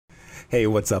Hey,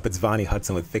 what's up? It's Vonnie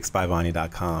Hudson with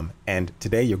FixedByVonnie.com, and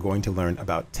today you're going to learn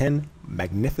about 10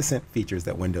 magnificent features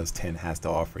that Windows 10 has to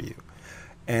offer you.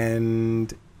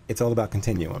 And it's all about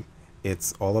Continuum.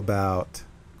 It's all about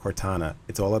Cortana.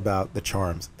 It's all about the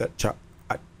charms.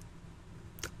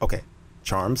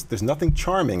 Charms. There's nothing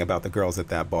charming about the girls at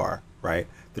that bar, right?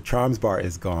 The charms bar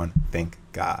is gone, thank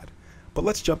God. But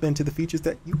let's jump into the features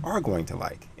that you are going to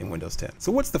like in Windows 10.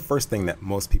 So what's the first thing that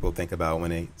most people think about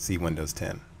when they see Windows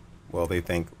 10? Well, they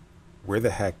think,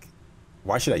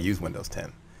 why should I use Windows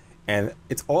 10? And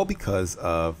it's all because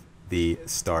of the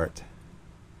start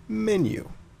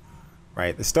menu,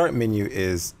 right? The start menu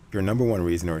is your number one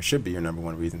reason, or it should be your number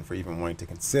one reason for even wanting to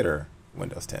consider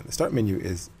Windows 10. The start menu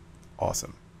is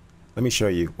awesome. Let me show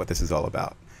you what this is all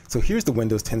about. So here's the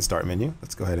Windows 10 start menu.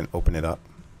 Let's go ahead and open it up.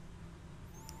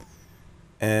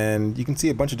 And you can see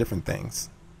a bunch of different things.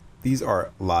 These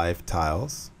are live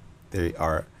tiles. They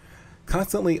are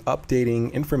constantly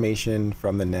updating information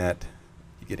from the net.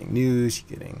 You're getting news,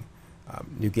 you're getting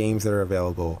new games that are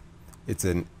available. It's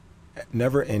a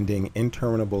never-ending,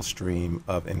 interminable stream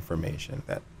of information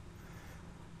that,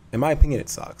 in my opinion, it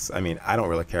sucks. I mean, I don't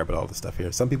really care about all the stuff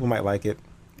here. Some people might like it.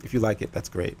 If you like it, that's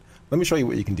great. Let me show you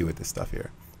what you can do with this stuff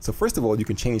here. So first of all, you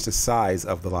can change the size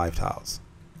of the live tiles.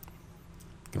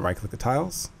 You can right-click the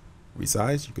tiles,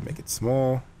 resize. You can make it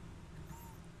small.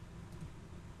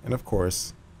 And of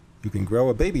course, you can grow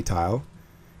a baby tile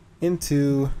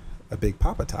into a big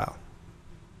papa tile,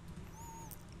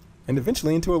 and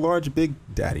eventually into a large big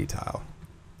daddy tile.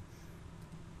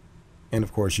 And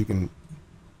of course, you can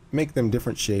make them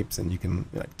different shapes, and you can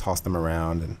toss them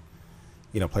around and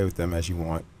play with them as you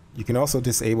want. You can also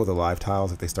disable the live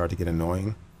tiles if they start to get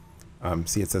annoying.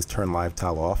 See, it says turn live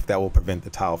tile off. That will prevent the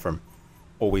tile from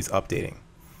always updating.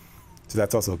 So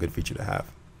that's also a good feature to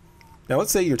have. Now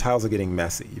let's say your tiles are getting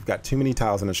messy. You've got too many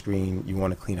tiles on the screen. You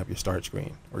want to clean up your start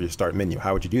screen or your start menu.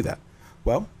 How would you do that?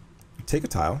 Well, you take a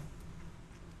tile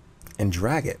and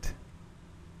drag it.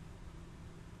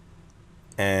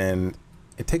 And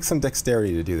it takes some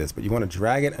dexterity to do this, but you want to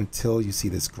drag it until you see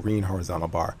this green horizontal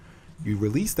bar. You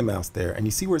release the mouse there and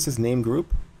you see where it says name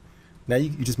group. Now you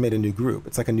just made a new group.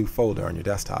 It's like a new folder on your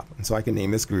desktop. And so I can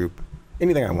name this group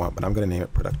anything I want, but I'm going to name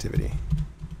it productivity.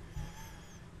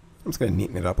 I'm just going to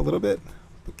neaten it up a little bit.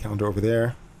 Put calendar over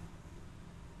there.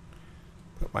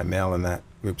 Put my mail in that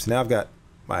group. So now I've got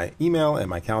my email and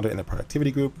my calendar in the productivity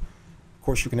group. Of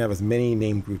course, you can have as many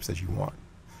name groups as you want.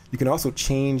 You can also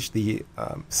change the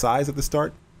size of the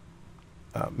start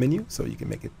menu. So you can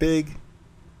make it big.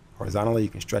 Horizontally, you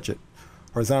can stretch it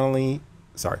horizontally.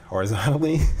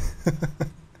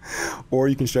 Or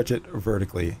you can stretch it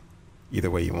vertically,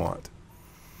 either way you want.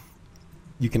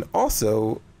 You can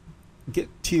also get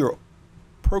to your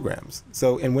programs.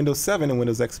 So in Windows 7 and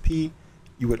Windows XP,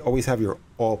 you would always have your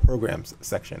all programs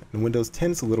section. In Windows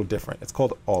 10, it's a little different. It's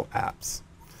called all apps.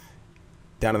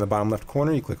 Down in the bottom left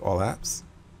corner, you click all apps,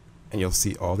 and you'll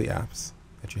see all the apps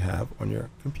that you have on your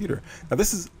computer. Now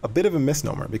this is a bit of a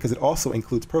misnomer because it also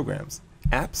includes programs.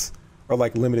 Apps are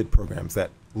like limited programs that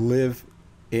live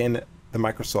in the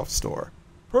Microsoft Store.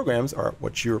 Programs are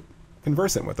what you're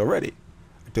conversant with already.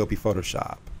 Adobe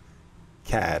Photoshop,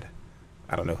 CAD.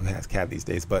 I don't know who has CAD these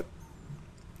days, but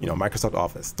Microsoft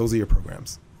Office, those are your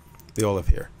programs. They all live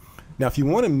here. Now, if you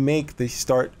want to make the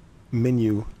start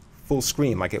menu full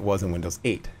screen like it was in Windows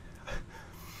 8,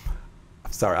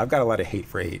 I'm sorry, I've got a lot of hate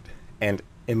for 8. And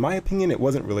in my opinion, it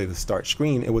wasn't really the start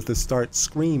screen, it was the start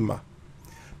scream.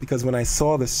 Because when I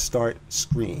saw the start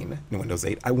screen in Windows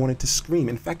 8, I wanted to scream.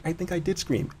 In fact, I think I did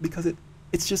scream because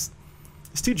it's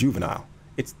too juvenile.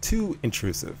 It's too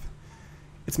intrusive.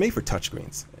 It's made for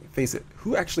touchscreens. Face it,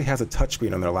 who actually has a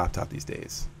touchscreen on their laptop these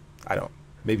days? I don't.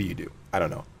 Maybe you do. I don't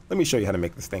know. Let me show you how to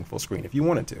make this thing full screen if you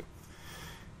wanted to.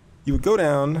 You would go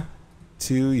down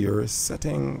to your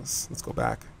settings. Let's go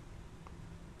back.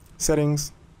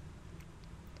 Settings.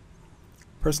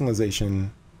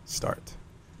 Personalization. Start.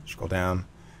 Scroll down.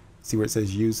 See where it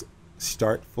says use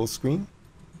start full screen?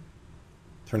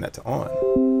 Turn that to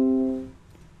on.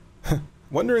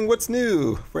 Wondering what's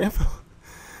new for info.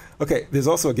 Okay, there's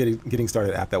also a getting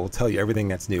started app that will tell you everything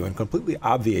that's new and completely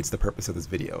obviates the purpose of this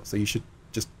video. So you should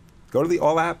just go to the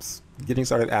all apps, getting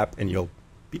started app, and you'll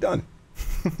be done.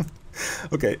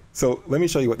 Okay, so let me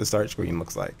show you what the start screen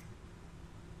looks like.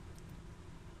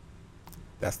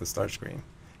 That's the start screen.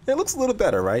 It looks a little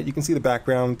better, right? You can see the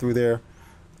background through there.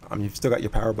 You've still got your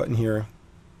power button here.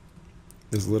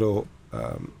 There's a little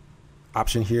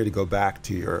option here to go back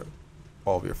to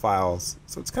all of your files.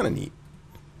 So it's kind of neat.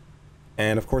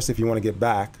 And of course, if you want to get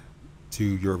back to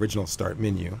your original start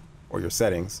menu or your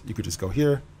settings, you could just go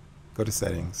here, go to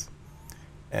settings,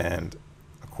 and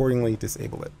of accordingly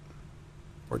disable it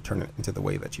or turn it into the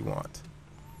way that you want,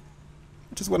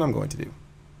 which is what I'm going to do.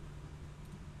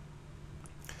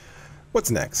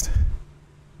 What's next?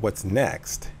 What's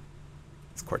next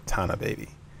is Cortana, baby.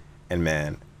 And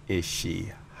man, is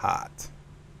she hot.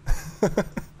 I'm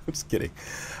just kidding.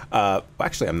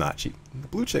 Actually, I'm not. The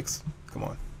blue chicks, come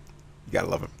on. You gotta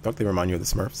love them. Don't they remind you of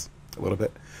the Smurfs a little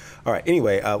bit? All right,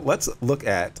 anyway, let's look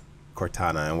at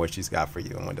Cortana and what she's got for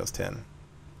you in Windows 10.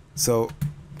 So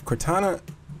Cortana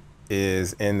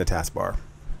is in the taskbar,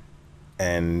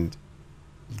 and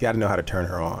you got to know how to turn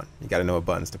her on. You got to know what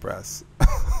buttons to press.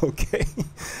 Okay.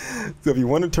 So if you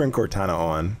want to turn Cortana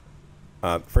on,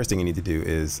 first thing you need to do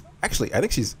is, actually, I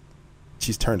think she's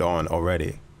turned on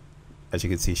already. As you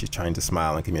can see, she's trying to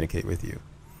smile and communicate with you.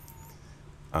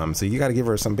 So you got to give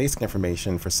her some basic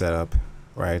information for setup,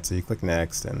 right? So you click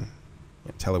next and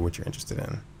tell her what you're interested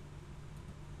in.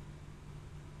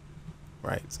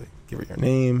 Right, so give her your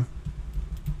name.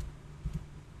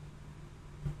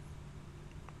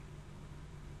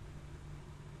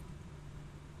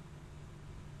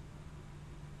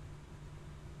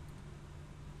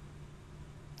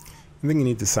 And then you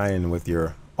need to sign in with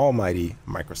your almighty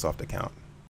Microsoft account.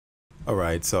 All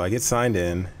right, so I get signed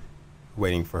in,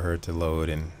 waiting for her to load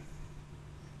and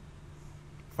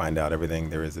find out everything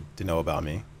there is to know about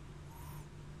me.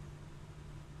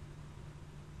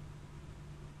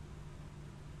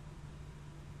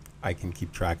 I can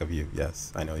keep track of you.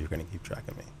 Yes, I know you're going to keep track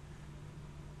of me.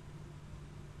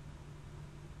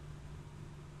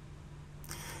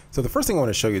 So the first thing I want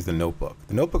to show you is the notebook.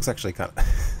 The notebook's actually kind of,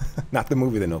 not the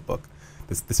movie The Notebook,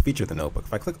 this feature of the notebook.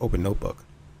 If I click open notebook,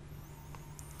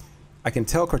 I can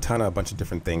tell Cortana a bunch of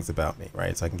different things about me,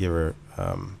 right? So I can give her,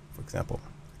 for example,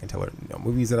 I can tell her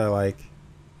movies that I like.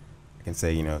 I can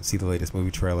say, see the latest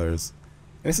movie trailers.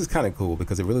 And this is kind of cool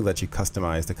because it really lets you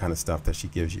customize the kind of stuff that she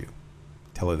gives you.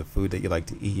 Tell her the food that you like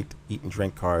to eat and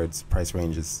drink cards, price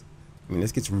ranges. I mean,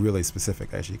 this gets really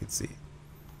specific, as you can see.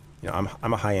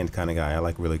 I'm a high-end kind of guy. I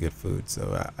like really good food,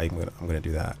 so I'm gonna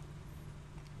do that.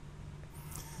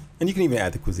 And you can even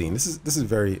add the cuisine. This is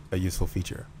very a useful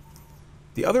feature.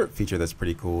 The other feature that's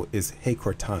pretty cool is Hey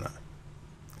Cortana.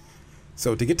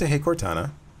 So to get to Hey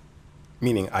Cortana,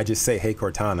 meaning I just say Hey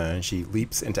Cortana and she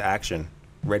leaps into action,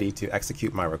 ready to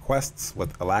execute my requests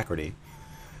with alacrity,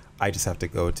 I just have to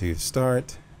go to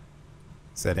Start,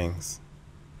 Settings,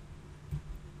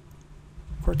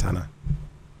 Cortana.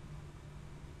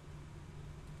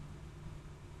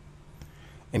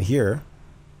 And here,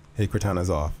 Hey Cortana is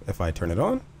off. If I turn it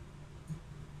on,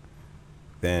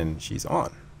 then she's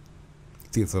on.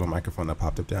 See this little microphone that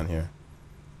popped up down here?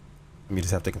 And you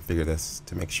just have to configure this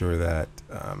to make sure that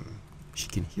she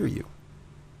can hear you.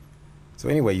 So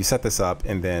anyway, you set this up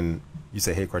and then you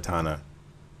say, Hey Cortana,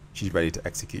 she's ready to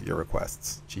execute your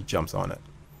requests. She jumps on it.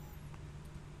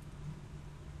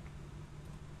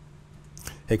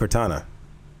 Hey Cortana,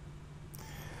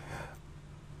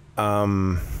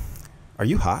 are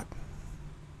you hot?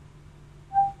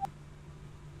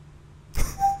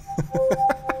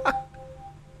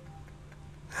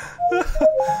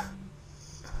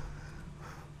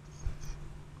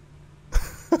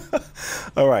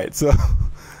 All right, so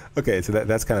okay, so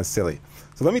that's kind of silly.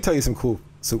 So let me tell you some cool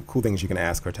things you can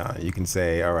ask Cortana. You can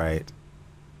say, all right,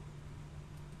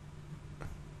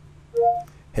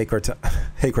 hey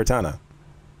Cortana.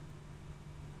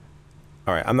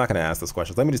 All right, I'm not going to ask those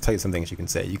questions. Let me just tell you some things you can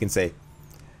say. You can say,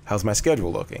 how's my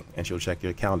schedule looking? And she'll check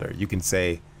your calendar. You can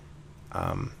say,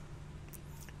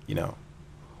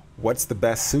 what's the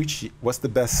best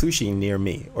sushi near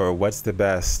me? Or what's the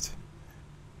best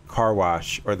car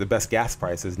wash or the best gas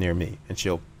prices near me? And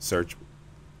she'll search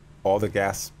all the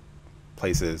gas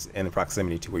places in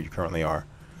proximity to where you currently are.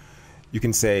 You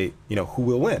can say, who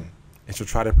will win? And she'll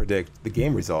try to predict the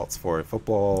game results for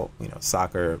football,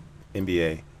 soccer,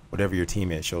 NBA, whatever your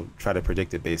team is. She'll try to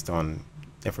predict it based on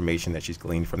information that she's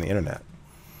gleaned from the internet.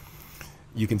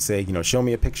 You can say, show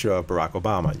me a picture of Barack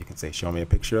Obama. You can say, show me a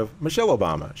picture of Michelle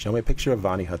Obama. Show me a picture of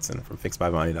Vonnie Hudson from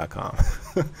fixedbyvonnie.com.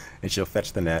 And she'll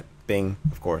fetch the net, bing,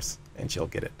 of course, and she'll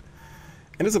get it.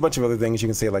 And there's a bunch of other things you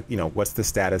can say, like, what's the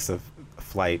status of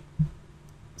flight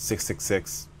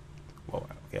 666? Well,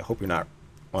 okay, I hope you're not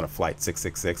on a flight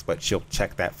 666, but she'll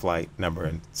check that flight number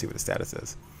and see what the status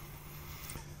is.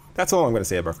 That's all I'm going to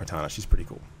say about Cortana. She's pretty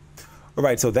cool. All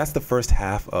right, so that's the first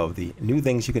half of the new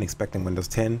things you can expect in Windows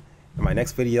 10. In my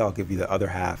next video, I'll give you the other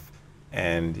half,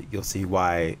 and you'll see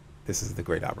why this is the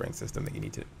great operating system that you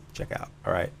need to check out.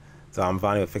 All right, so I'm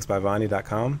Vonnie with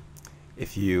fixedbyvonnie.com.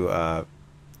 If you're at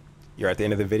the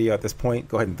end of the video at this point,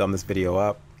 go ahead and thumb this video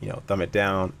up, thumb it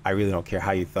down. I really don't care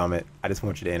how you thumb it. I just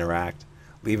want you to interact.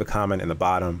 Leave a comment in the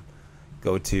bottom.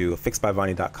 go to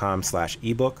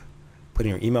fixedbyvani.com/ebook, put in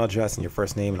your email address and your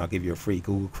first name, and I'll give you a free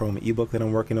Google Chrome ebook that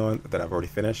I'm working on that I've already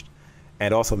finished.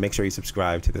 And also make sure you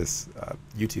subscribe to this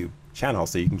YouTube channel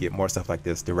so you can get more stuff like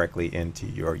this directly into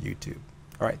your YouTube.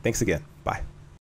 All right, thanks again. Bye.